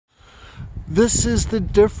This is the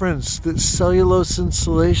difference that cellulose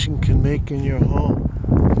insulation can make in your home.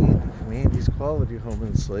 Andy's quality home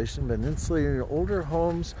insulation. Been insulating your older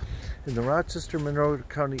homes in the Rochester, Monroe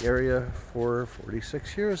County area for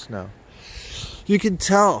 46 years now. You can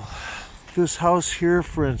tell this house here,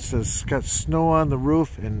 for instance, got snow on the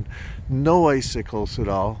roof and no icicles at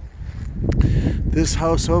all. This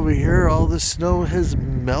house over here, all the snow has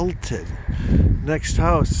melted. Next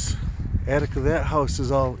house, attic of that house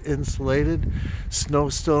is all insulated, snow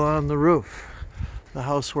still on the roof. The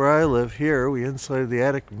house where I live here, we insulated the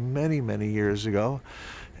attic many years ago,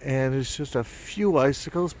 and it's just a few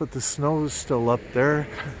icicles, but the snow is still up there.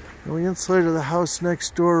 And we insulated the house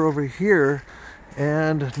next door over here,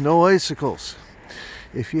 and no icicles.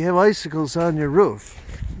 If you have icicles on your roof,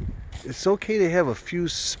 it's okay to have a few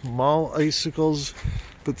small icicles,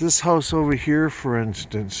 but this house over here, for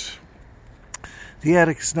instance, the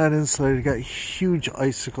attic is not insulated. Got huge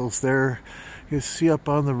icicles there. You can see up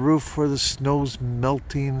on the roof where the snow's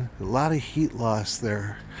melting. A lot of heat loss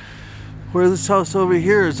there. Where this house over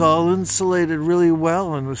here is all insulated really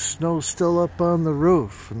well, and the snow's still up on the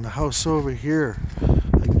roof. And the house over here,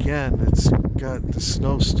 again, it's got the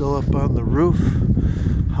snow still up on the roof.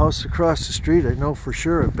 House across the street, I know for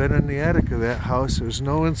sure, I've been in the attic of that house. There's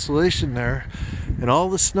no insulation there, and all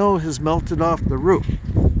the snow has melted off the roof.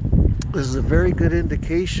 This is a very good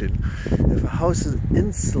indication. If a house is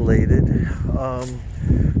insulated,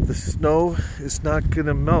 the snow is not going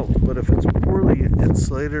to melt. But if it's poorly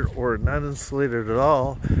insulated or not insulated at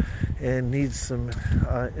all and needs some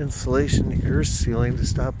insulation, air sealing to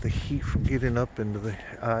stop the heat from getting up into the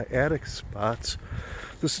attic spots,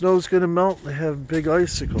 the snow is going to melt and have big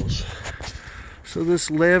icicles. So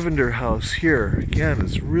this lavender house here, again,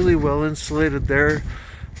 is really well insulated there.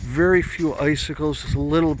 Very few icicles, just a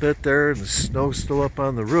little bit there, and the snow's still up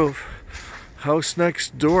on the roof. House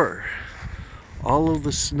next door, all of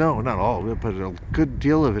the snow, not all of it, but a good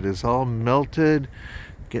deal of it is all melted,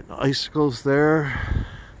 getting icicles there.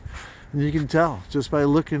 And you can tell just by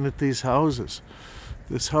looking at these houses.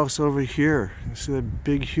 This house over here, you see that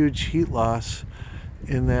big, huge heat loss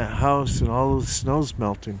in that house, and all of the snow's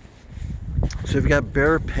melting. So if you've got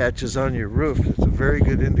bare patches on your roof, it's a very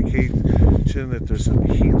good indication that there's some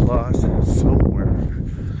heat loss somewhere.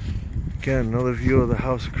 Again, another view of the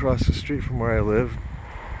house across the street from where I live.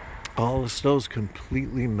 All the snow's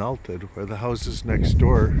completely melted. Where the house is next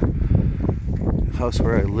door, the house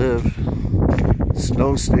where I live,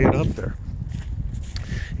 snow stayed up there.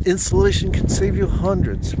 Insulation can save you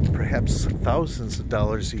hundreds, perhaps thousands of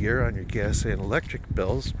dollars a year on your gas and electric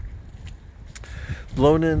bills.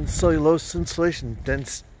 Blown-in cellulose insulation,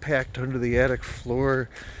 dense packed under the attic floor,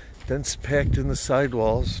 dense packed in the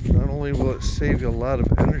sidewalls. Not only will it save you a lot of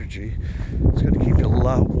energy, it's going to keep you a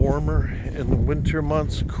lot warmer in the winter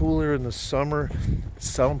months, cooler in the summer,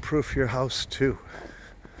 soundproof your house too.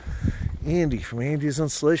 Andy from Andy's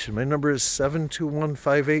Insulation. My number is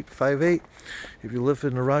 721-5858. If you live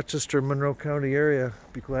in the Rochester, Monroe County area,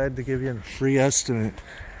 I'd be glad to give you a free estimate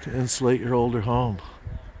to insulate your older home.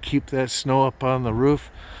 Keep that snow up on the roof,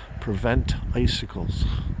 prevent icicles.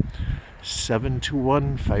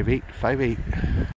 721-5858.